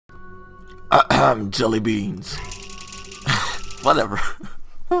Jelly beans. Whatever.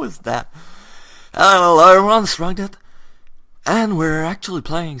 What was that? Hello everyone, it's rockdet, and we're actually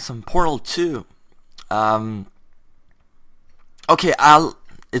playing some Portal 2. Okay,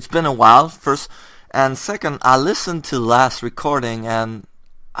 it's been a while, first, and second, I listened to last recording and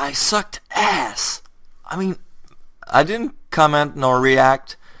I sucked ass. I mean, I didn't comment nor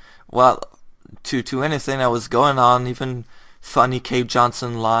react, well, to anything that was going on, even funny Cape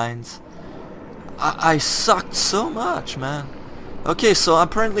Johnson lines. I sucked so much, man. Okay, so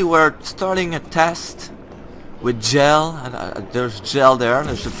apparently we're starting a test with gel, and there's gel there,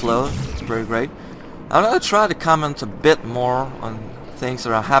 there's the float, it's pretty great. I'm gonna try to comment a bit more on things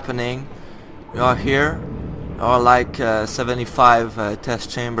that are happening. You know, here, there are like 75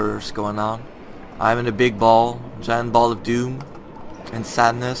 test chambers going on. I'm in a big ball, giant ball of doom and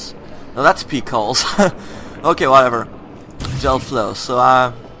sadness. No, that's peak holes. Okay, whatever. Gel flow.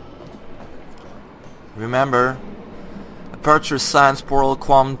 So remember, aperture science portal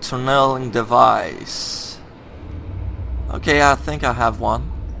quantum tunneling device. Okay, I think I have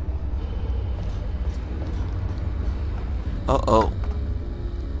one. Uh-oh.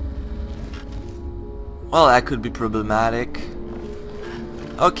 Well, that could be problematic.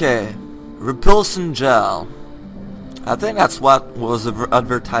 Okay, repulsion gel. I think that's what was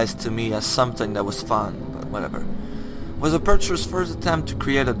advertised to me as something that was fun, but whatever. Was Aperture's first attempt to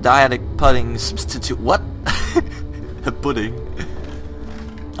create a dietic pudding substitute. What? A pudding.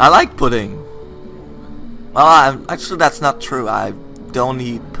 I like pudding. Well, actually that's not true. I don't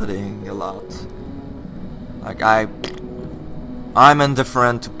eat pudding a lot. Like I'm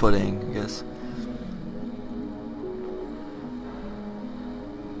indifferent to pudding, I guess.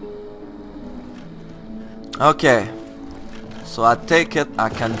 Okay. So I take it I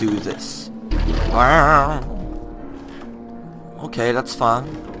can do this. Okay, that's fun.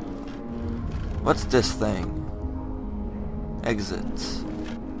 What's this thing? Exit.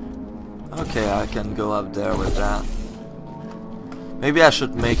 Okay, I can go up there with that. Maybe I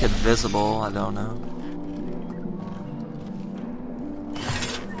should make it visible, I don't know.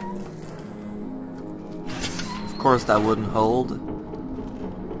 Of course that wouldn't hold.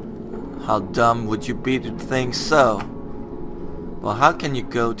 How dumb would you be to think so? Well, how can you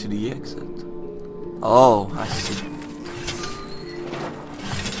go to the exit? Oh, I see.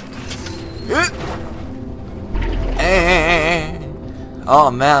 Oh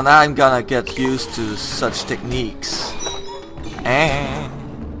man, I'm gonna get used to such techniques.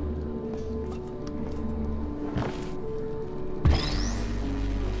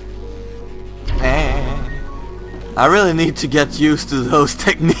 I really need to get used to those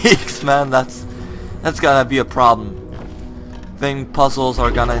techniques, man. That's gonna be a problem. I think puzzles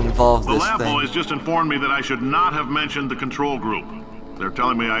are gonna involve this thing. The lab boys just informed me that I should not have mentioned the control group. They're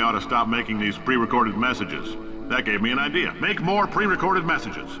telling me I ought to stop making these pre-recorded messages. That gave me an idea. Make more pre-recorded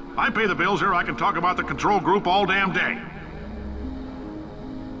messages. I pay the bills here, I can talk about the control group all damn day.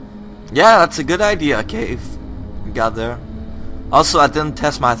 Yeah, that's a good idea, Cave. You got there. Also, I didn't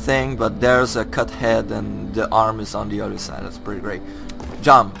test my thing, but there's a cut head and the arm is on the other side. That's pretty great.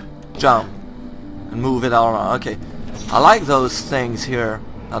 Jump, jump, and move it all around. Okay, I like those things here.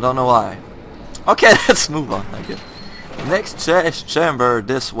 I don't know why. Okay, let's move on. Okay. Next chamber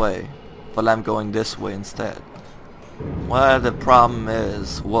this way, but I'm going this way instead. Well, the problem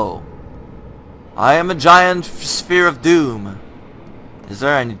is, whoa. I am a giant sphere of doom. Is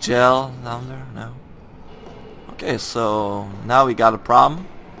there any gel down there? No. Okay, so now we got a problem.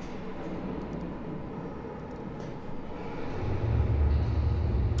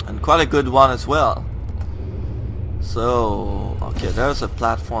 And quite a good one as well. So, okay, there's a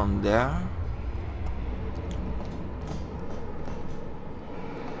platform there.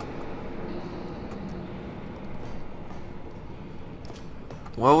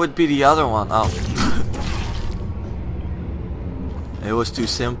 What would be the other one? Oh. It was too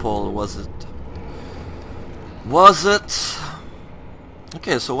simple, was it? Was it?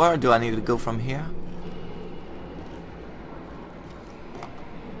 Okay, so where do I need to go from here?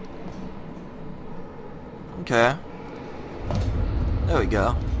 Okay. There we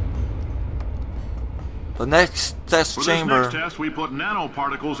go. The next test chamber. For this next test, we put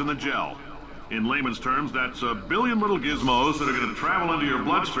nanoparticles in the gel. In layman's terms, that's a billion little gizmos that are going to travel into your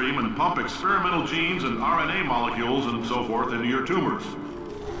bloodstream and pump experimental genes and RNA molecules and so forth into your tumors.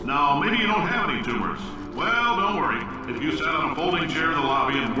 Now, maybe you don't have any tumors. Well, don't worry. If you sat on a folding chair in the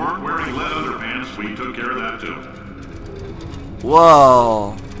lobby and weren't wearing lead underpants, we took care of that too.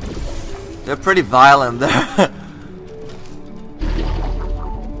 Whoa. They're pretty violent there.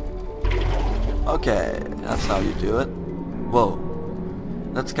 Okay, that's how you do it. Whoa.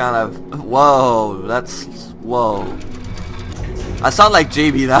 That's kind of... Whoa, that's... Whoa. I sound like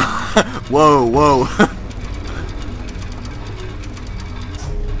JB now. Whoa, whoa.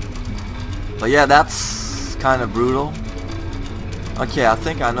 But yeah, that's kind of brutal. Okay, I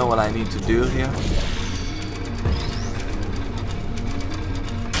think I know what I need to do here.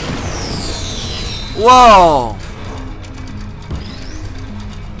 Whoa!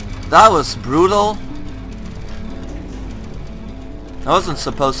 That was brutal. That wasn't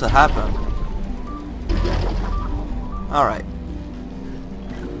supposed to happen. Alright.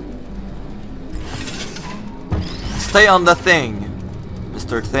 Stay on the thing,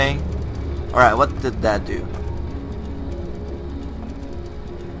 Mr. Thing. Alright, what did that do?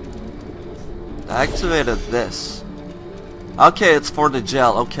 I activated this. Okay, it's for the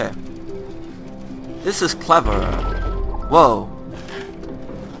gel, okay. This is clever. Whoa.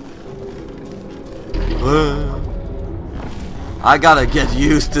 I gotta get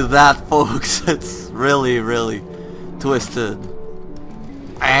used to that, folks. It's really, really twisted.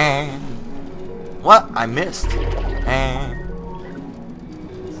 And what? I missed. And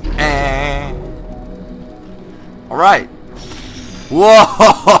alright.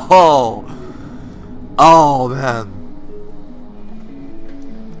 Whoa! Oh man.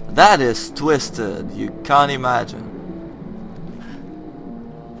 That is twisted. You can't imagine.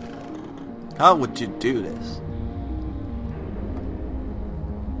 How would you do this?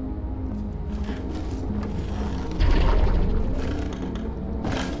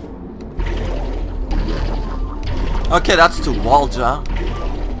 Okay, that's to wall jump.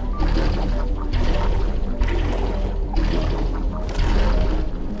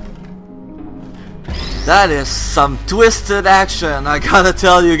 That is some twisted action, I gotta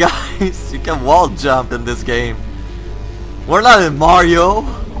tell you guys. You can wall jump in this game. We're not in Mario.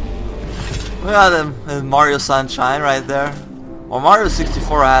 We're not in Mario Sunshine right there. Well, Mario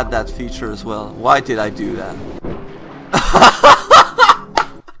 64 had that feature as well. Why did I do that?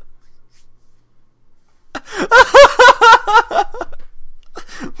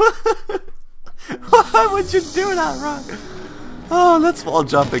 Why would you do that, Rock? Oh, let's wall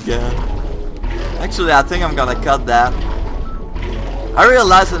jump again. Actually, I think I'm gonna cut that. I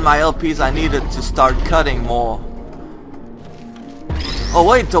realized in my LPs I needed to start cutting more. Oh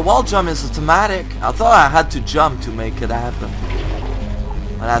wait, the wall jump is automatic. I thought I had to jump to make it happen.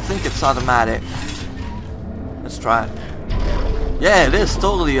 But I think it's automatic. Let's try it. Yeah, it is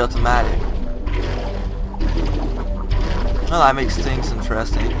totally automatic. Well, that makes things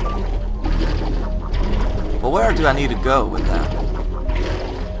interesting. But where do I need to go with that?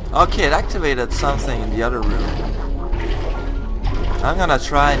 Okay, it activated something in the other room. I'm gonna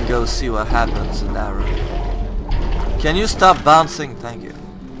try and go see what happens in that room. Can you stop bouncing? Thank you.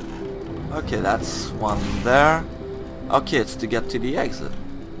 Okay, that's one there. Okay, it's to get to the exit.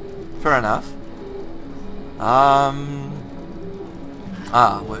 Fair enough.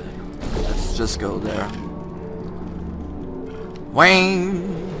 Wait. Let's just go there. Wing!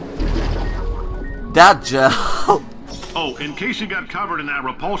 That gel! Oh, in case you got covered in that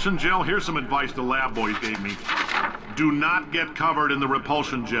repulsion gel, here's some advice the lab boys gave me. Do not get covered in the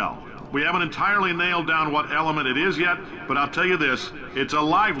repulsion gel. We haven't entirely nailed down what element it is yet, but I'll tell you this, it's a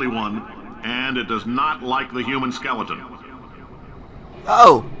lively one, and it does not like the human skeleton.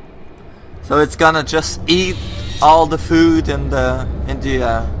 Oh! So it's gonna just eat all the food in the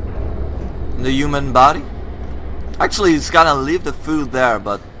human body? Actually, it's gonna leave the food there,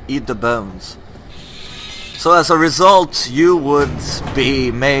 but eat the bones. So as a result, you would be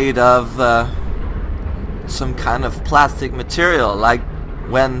made of some kind of plastic material, like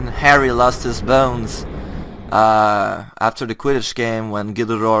when Harry lost his bones after the Quidditch game when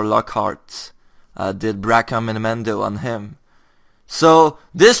Gilderoy Lockhart did Brackium and Emendo on him. So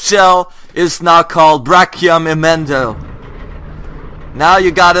this gel is now called Brackium Emendo. Now you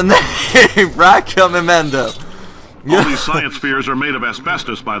got a name, Brackium Emendo. All these science spheres are made of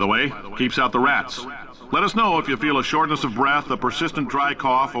asbestos, by the way. Keeps out the rats. Let us know if you feel a shortness of breath, a persistent dry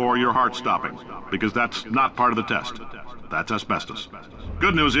cough, or your heart stopping, because that's not part of the test. That's asbestos.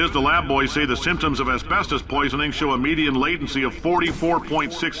 Good news is the lab boys say the symptoms of asbestos poisoning show a median latency of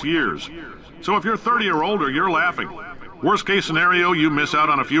 44.6 years. So if you're 30 or older, you're laughing. Worst case scenario, you miss out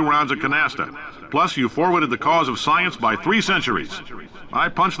on a few rounds of canasta. Plus, you forwarded the cause of science by 3 centuries. I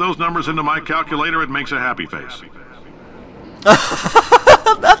punch those numbers into my calculator, it makes a happy face.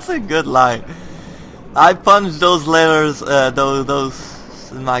 That's a good line. I punch those letters,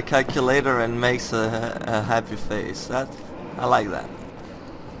 those in my calculator and makes a happy face. I like that.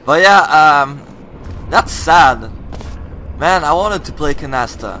 But yeah, that's sad. Man, I wanted to play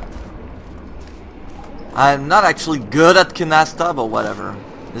canasta. I'm not actually good at canasta, but whatever.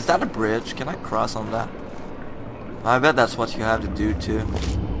 Is that a bridge? Can I cross on that? I bet that's what you have to do too.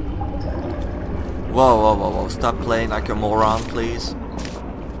 Whoa, whoa, whoa, whoa. Stop playing like a moron, please.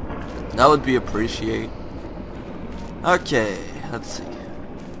 That would be appreciated. Okay, let's see.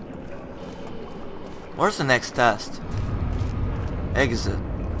 Where's the next test? Exit.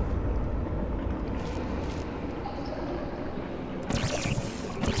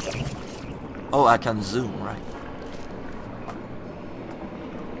 Oh, I can zoom, right?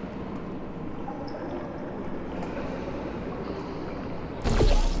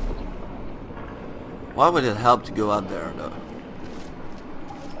 Why would it help to go out there, though?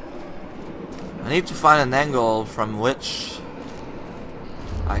 I need to find an angle from which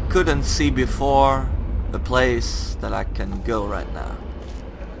I couldn't see before the place that I can go right now.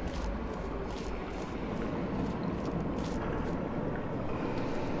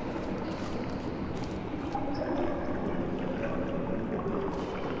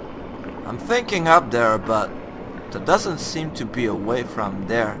 I'm thinking up there, but there doesn't seem to be a way from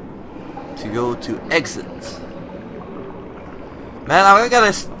there to go to exit. Man, I'm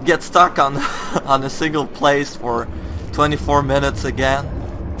gonna get stuck on on a single place for 24 minutes again.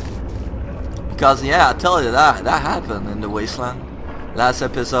 Because yeah, I tell you that happened in the Wasteland. Last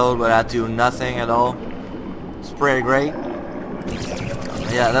episode where I do nothing at all. It's pretty great.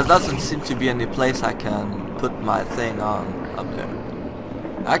 Yeah, there doesn't seem to be any place I can put my thing on up there.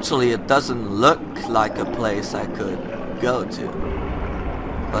 Actually, it doesn't look like a place I could go to.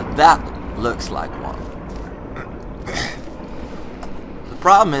 But that looks like one. The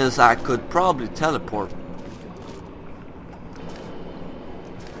problem is I could probably teleport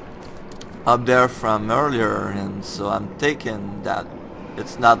up there from earlier, and so I'm thinking that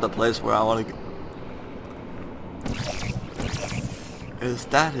it's not the place where I want to go. Is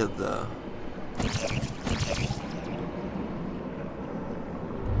that it though?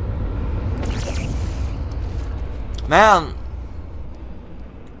 Man,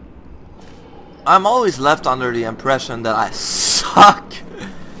 I'm always left under the impression that I suck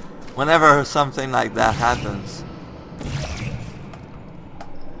whenever something like that happens.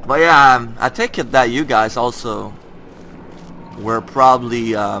 But yeah, I take it that you guys also were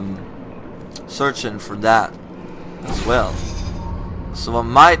probably searching for that as well. So I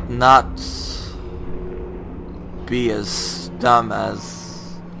might not be as dumb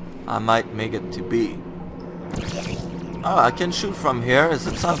as I might make it to be. Oh, I can shoot from here. Is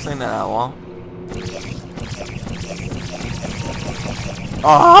it something that I want?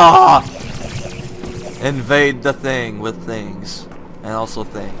 Ah! Invade the thing with things. And also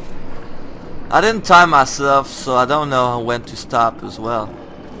thing. I didn't time myself, so I don't know when to stop as well.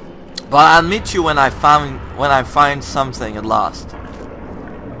 But I'll meet you when I find something at last.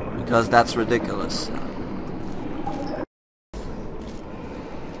 Because that's ridiculous.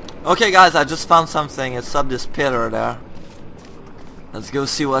 Okay guys, I just found something. It's up this pillar there. Let's go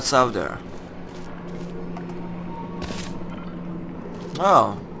see what's out there.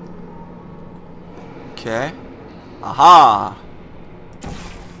 Oh. Okay. Aha!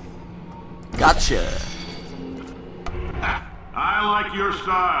 Gotcha! I like your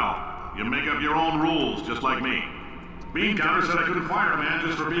style. You make up your own rules, just like me. Bean Counter said I couldn't fire a man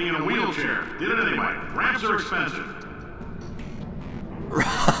just for being in a wheelchair. Did it anyway. Ramps are expensive.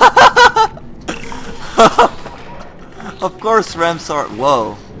 Of course ramps are...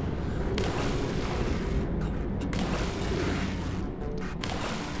 Whoa.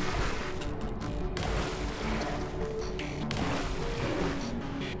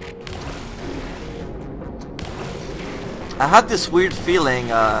 I had this weird feeling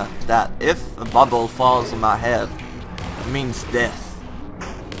that if a bubble falls on my head, it means death.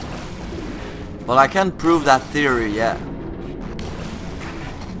 But I can't prove that theory yet.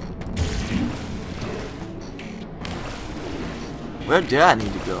 Where do I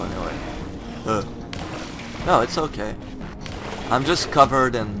need to go anyway? No, it's okay. I'm just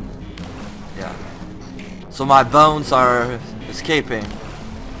covered in... yeah. So my bones are escaping.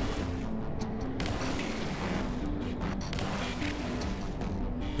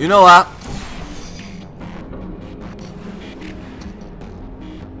 You know what?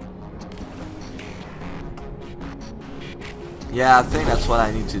 Yeah, I think that's what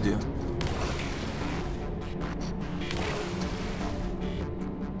I need to do.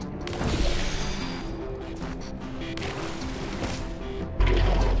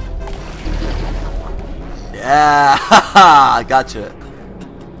 Yeah, I gotcha.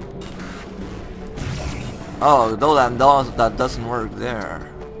 Oh, though that doesn't work there.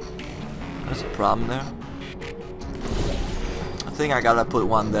 There's a problem there. I think I gotta put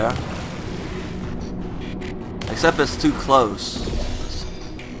one there. Except it's too close.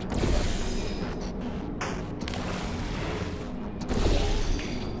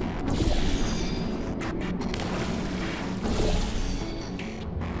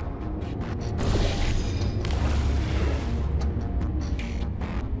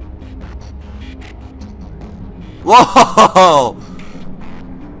 Whoa!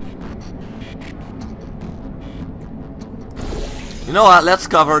 You know what? Let's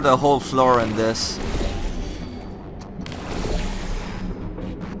cover the whole floor in this.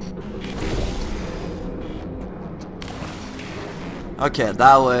 Okay,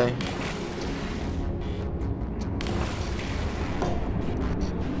 that way.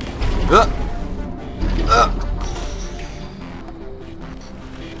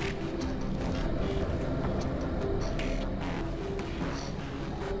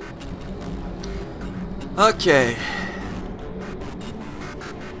 Okay.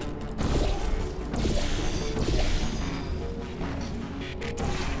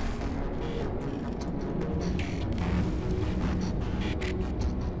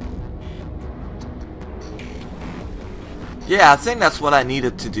 Yeah, I think that's what I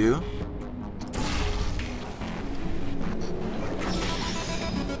needed to do.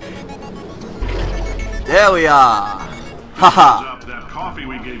 There we are. Haha. That coffee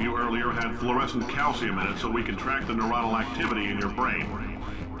we gave you earlier had fluorescent calcium in it, so we can track the neuronal activity in your brain.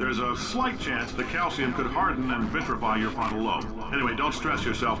 There's a slight chance the calcium could harden and vitrify your frontal lobe. Anyway, don't stress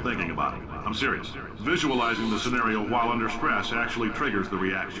yourself thinking about it. I'm serious. Visualizing the scenario while under stress actually triggers the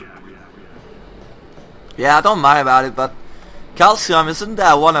reaction. Yeah, I don't mind about it, but calcium, isn't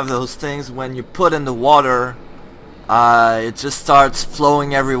that one of those things when you put in the water, it just starts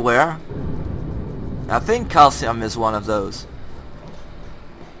flowing everywhere? I think calcium is one of those.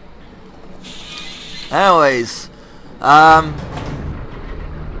 Anyways,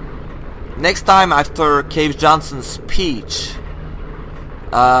 next time after Cave Johnson's speech,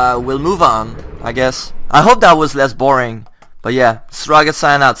 we'll move on, I guess. I hope that was less boring. But yeah, it's Rockdet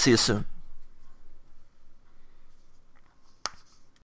signing out. See you soon.